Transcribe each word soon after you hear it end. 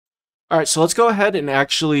All right, so let's go ahead and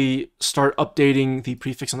actually start updating the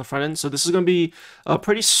prefix on the front end. So this is going to be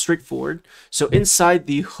pretty straightforward. So inside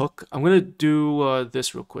the hook, I'm going to do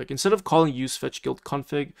this real quick. Instead of calling use fetch guild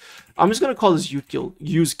config, I'm just going to call this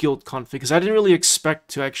use guild config because I didn't really expect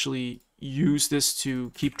to actually use this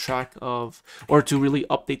to keep track of or to really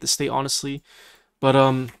update the state, honestly. But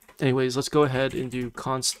anyways, let's go ahead and do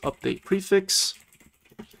const update prefix.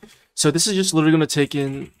 So this is just literally going to take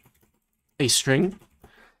in a string.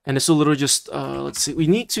 And this will literally just, let's see, we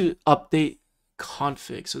need to update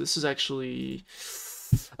config. So this is actually,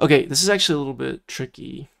 okay, this is actually a little bit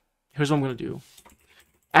tricky. Here's what I'm going to do.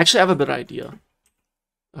 Actually, I have a better idea.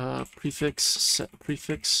 Prefix, set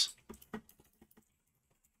prefix.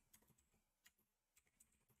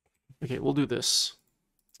 Okay, we'll do this.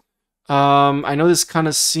 I know this kind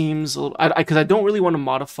of seems a little, because I don't really want to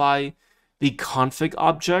modify the config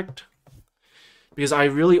object. Because I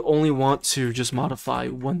really only want to just modify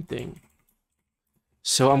one thing.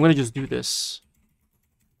 So I'm going to just do this.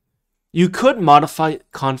 You could modify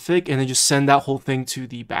config and then just send that whole thing to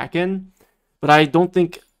the backend. But I don't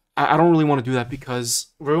really want to do that because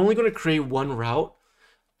we're only going to create one route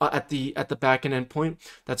at the backend endpoint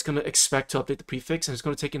that's going to expect to update the prefix. And it's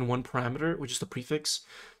going to take in one parameter, which is the prefix.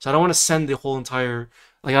 So I don't want to send the whole entire,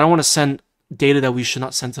 like I don't want to send data that we should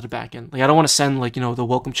not send to the backend. Like I don't want to send like, you know, the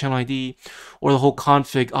welcome channel ID or the whole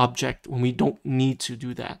config object when we don't need to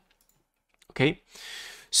do that. Okay,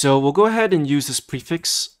 so we'll go ahead and use this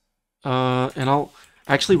prefix and I'll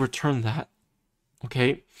actually return that.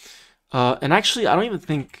 Okay, and actually I don't even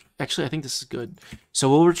think, actually I think this is good. So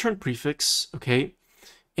we'll return prefix. Okay,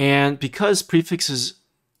 and because prefix is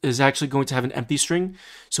actually going to have an empty string,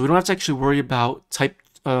 so we don't have to actually worry about we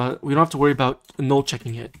don't have to worry about null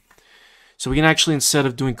checking it. So we can actually, instead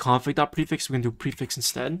of doing config.prefix, we can do prefix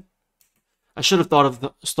instead. I should have thought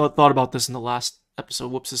about this in the last episode.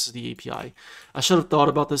 Whoops, this is the API. I should have thought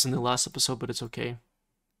about this in the last episode, but it's okay.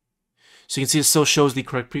 So you can see it still shows the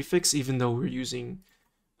correct prefix, even though we're using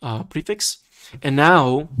prefix. And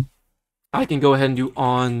now I can go ahead and do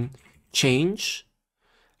on change.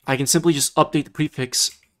 I can simply just update the prefix.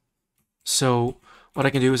 So what I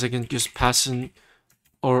can do is I can just pass in,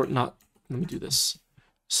 or not, let me do this.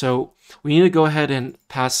 So we need to go ahead and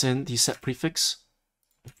pass in the set prefix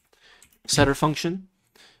setter function.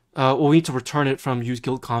 We'll need to return it from use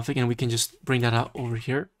guild config, and we can just bring that out over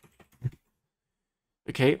here.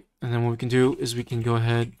 Okay, and then what we can do is we can go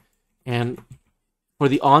ahead and for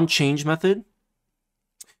the on change method,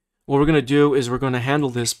 what we're going to do is we're going to handle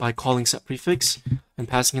this by calling set prefix and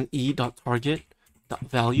passing an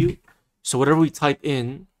e.target.value. So whatever we type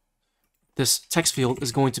in, this text field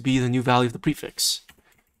is going to be the new value of the prefix.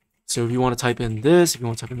 So if you want to type in this, if you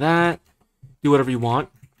want to type in that, do whatever you want.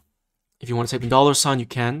 If you want to type in $, you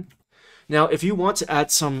can. Now, if you want to add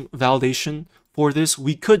some validation for this,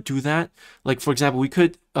 we could do that. Like, for example, we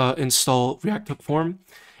could install React Hook Form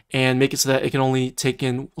and make it so that it can only take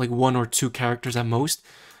in like 1 or 2 characters at most.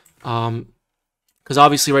 Because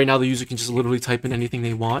obviously right now the user can just literally type in anything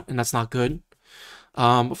they want, and that's not good.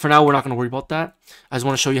 But for now, we're not going to worry about that. I just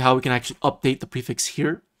want to show you how we can actually update the prefix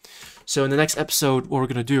here. So in the next episode, what we're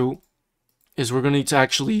going to do is we're going to need to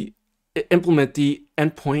actually implement the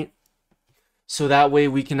endpoint so that way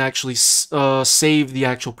we can actually save the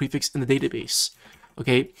actual prefix in the database.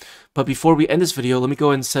 Okay, but before we end this video, let me go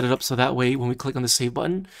ahead and set it up so that way when we click on the save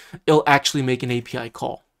button, it'll actually make an API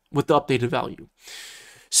call with the updated value.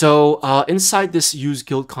 So inside this use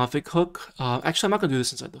guild config hook, actually I'm not going to do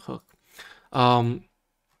this inside the hook. I'm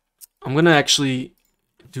going to actually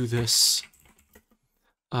do this.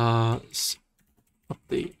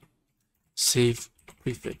 Update save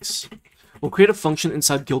prefix. We'll create a function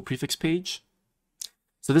inside guild prefix page.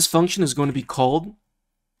 So this function is going to be called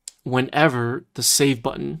whenever the save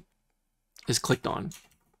button is clicked on.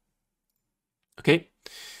 Okay.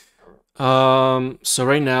 So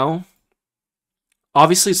right now,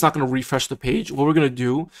 obviously it's not going to refresh the page. What we're going to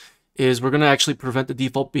do is we're going to actually prevent the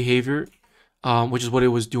default behavior, which is what it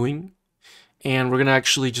was doing. And we're going to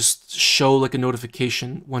actually just show like a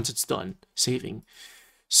notification once it's done saving.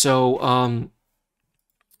 So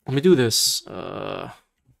let me do this.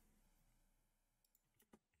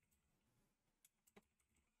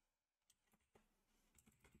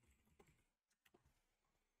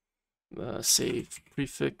 Save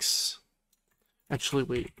prefix. Actually,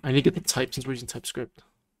 wait. I need to get the type since we're using TypeScript.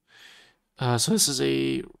 So this is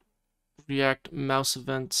a React mouse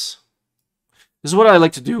event. This is what I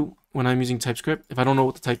like to do when I'm using TypeScript. If I don't know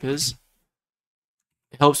what the type is,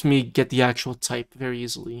 it helps me get the actual type very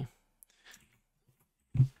easily.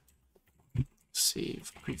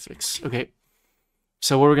 Save prefix. Okay.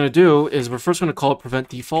 So what we're going to do is we're first going to call it prevent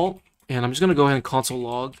default. And I'm just going to go ahead and console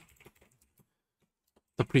log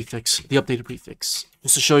the prefix, the updated prefix,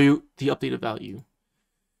 just to show you the updated value.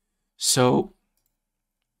 So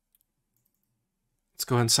let's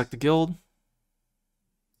go ahead and select the guild.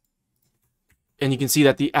 And you can see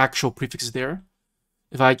that the actual prefix is there.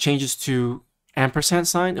 If I change this to ampersand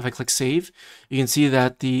sign, if I click save, you can see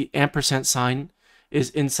that the ampersand sign is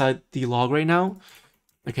inside the log right now.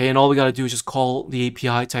 Okay, and all we got to do is just call the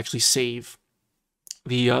API to actually save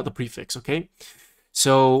the prefix. Okay,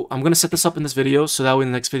 so I'm gonna set this up in this video, so that way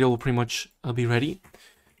in the next video will pretty much be ready.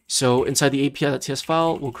 So inside the API.ts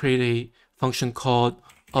file, we'll create a function called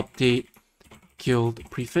update guild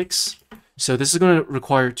prefix. So this is going to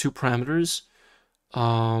require two parameters.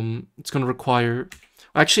 It's going to require,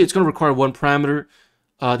 actually, it's going to require one parameter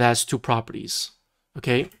that has two properties.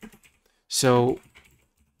 Okay, so,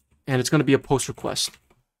 and it's going to be a post request.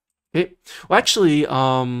 Okay, well, actually, it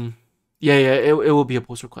will be a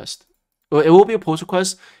post request. Well, it will be a post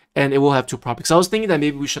request, and it will have two properties. I was thinking that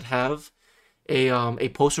maybe we should have a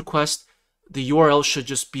post request. The URL should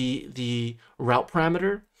just be the route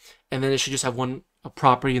parameter, and then it should just have one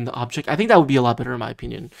property in the object. I think that would be a lot better in my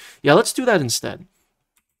opinion. Yeah, let's do that instead.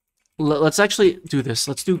 Let's actually do this.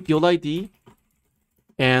 Let's do guild ID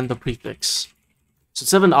and the prefix. So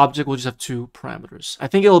instead of an object, we'll just have two parameters. I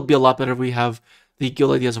think it'll be a lot better if we have the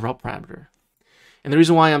guild ID as a route parameter. And the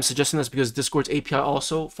reason why I'm suggesting this is because Discord's API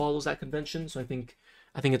also follows that convention. So I think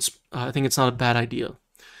it's not a bad idea.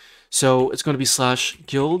 So it's going to be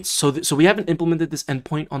 /guilds. So we haven't implemented this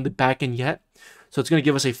endpoint on the backend yet. So it's going to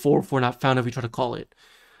give us a 404 not found if we try to call it.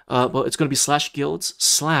 But it's going to be /guilds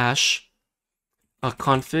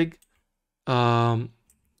 /config.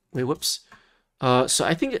 Wait, whoops. So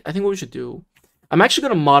I think what we should do, I'm actually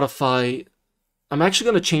going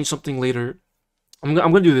to change something later. I'm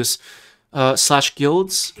going to do this.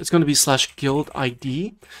 /guilds. It's going to be /guild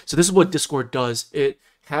ID. So this is what Discord does. It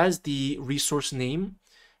has the resource name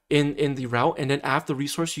in the route, and then after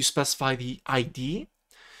resource you specify the ID.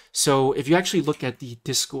 So if you actually look at the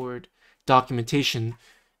Discord documentation,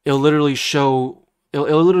 it'll literally tell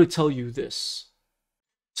you this.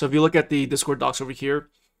 So if you look at the Discord docs over here,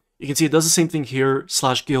 you can see it does the same thing here,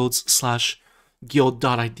 /guilds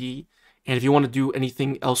 /guild.id. And if you want to do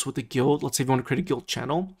anything else with the guild, let's say if you want to create a guild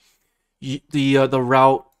channel, the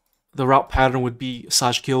route pattern would be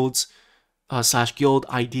 /guilds /guild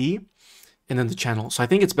ID, and then the channel. So I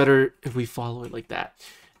think it's better if we follow it like that.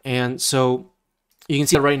 And so you can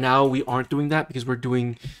see that right now we aren't doing that because we're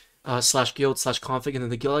doing /guild /config and then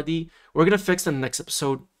the guild ID. We're gonna fix that in the next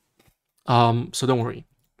episode. So don't worry.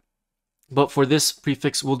 But for this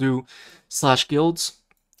prefix, we'll do /guilds.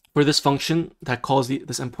 For this function that calls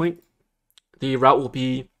this endpoint, the route will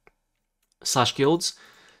be /guilds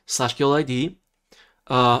 /guild ID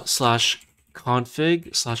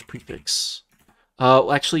 /config /prefix.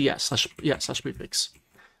 Actually, yeah, /prefix.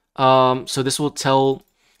 So this will tell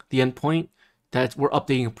the endpoint that we're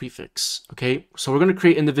updating a prefix. Okay, so we're going to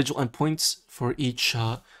create individual endpoints for each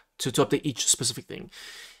to update each specific thing.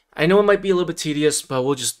 I know it might be a little bit tedious, but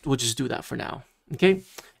we'll just do that for now. Okay,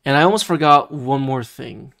 and I almost forgot one more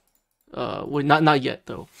thing. Well, not yet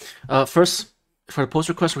though. First, for the post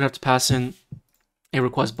request, we're going to have to pass in a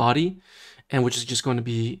request body, and which is just going to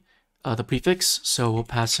be the prefix. So we'll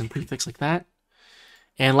pass in prefix like that.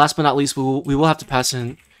 And last but not least, we will have to pass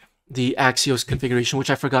in the Axios configuration, which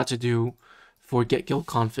I forgot to do for get guild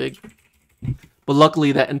config. But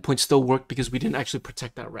luckily that endpoint still worked because we didn't actually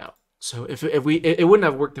protect that route. So it wouldn't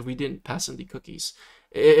have worked if we didn't pass in the cookies.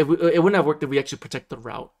 It wouldn't have worked if we actually protect the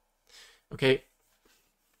route. Okay.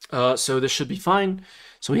 So this should be fine.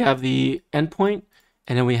 So we have the endpoint,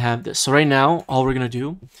 and then we have this. So right now, all we're gonna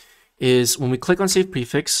do is when we click on save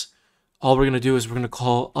prefix, all we're gonna do is we're gonna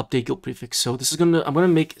call update guild prefix. So this is I'm gonna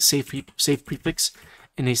make save prefix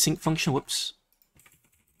in a sync function. Whoops,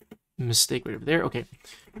 mistake right over there. Okay,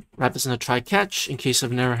 wrap this in a try catch in case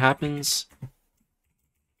of an error happens.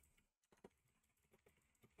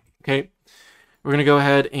 Okay, we're gonna go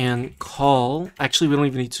ahead and call. Actually, we don't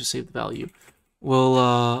even need to save the value.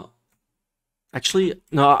 We'll actually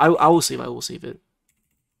no, I will save it.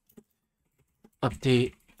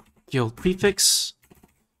 Update guild prefix.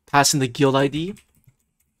 Pass in the guild ID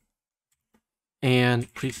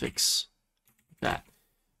and prefix that.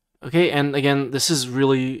 Okay, and again, this is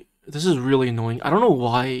really annoying. I don't know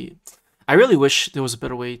why. I really wish there was a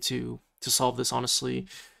better way to solve this, honestly.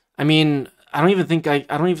 I mean, I don't even think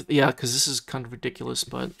because this is kind of ridiculous,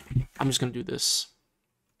 but I'm just gonna do this.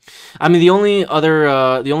 I mean, the only other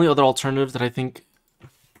alternative that I think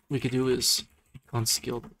we could do is const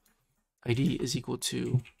guild ID is equal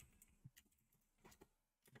to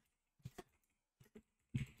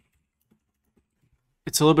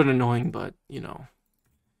It's a little bit annoying, but you know,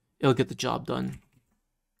 it'll get the job done.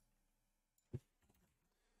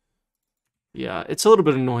 Yeah, it's a little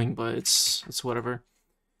bit annoying, but it's whatever.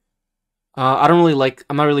 I don't really like.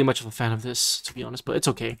 I'm not really much of a fan of this, to be honest, but it's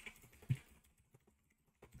okay.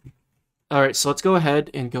 All right, so let's go ahead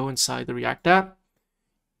and go inside the React app.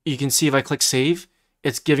 You can see if I click save,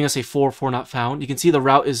 it's giving us a 404 not found. You can see the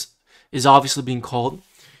route is obviously being called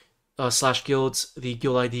 /guilds, the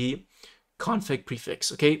guild ID, config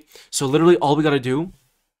prefix. Okay, so literally all we gotta do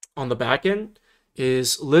on the back end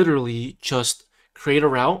is literally just create a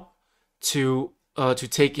route to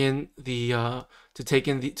take in the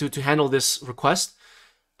to handle this request,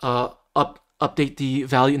 update the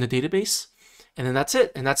value in the database, and then that's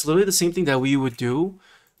it. And that's literally the same thing that we would do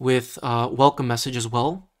with welcome message as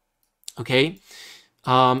well. Okay.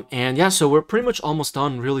 And yeah, so we're pretty much almost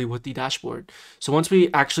done really with the dashboard. So once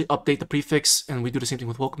we actually update the prefix and we do the same thing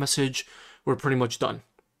with welcome message, we're pretty much done.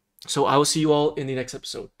 So I will see you all in the next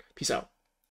episode. Peace out.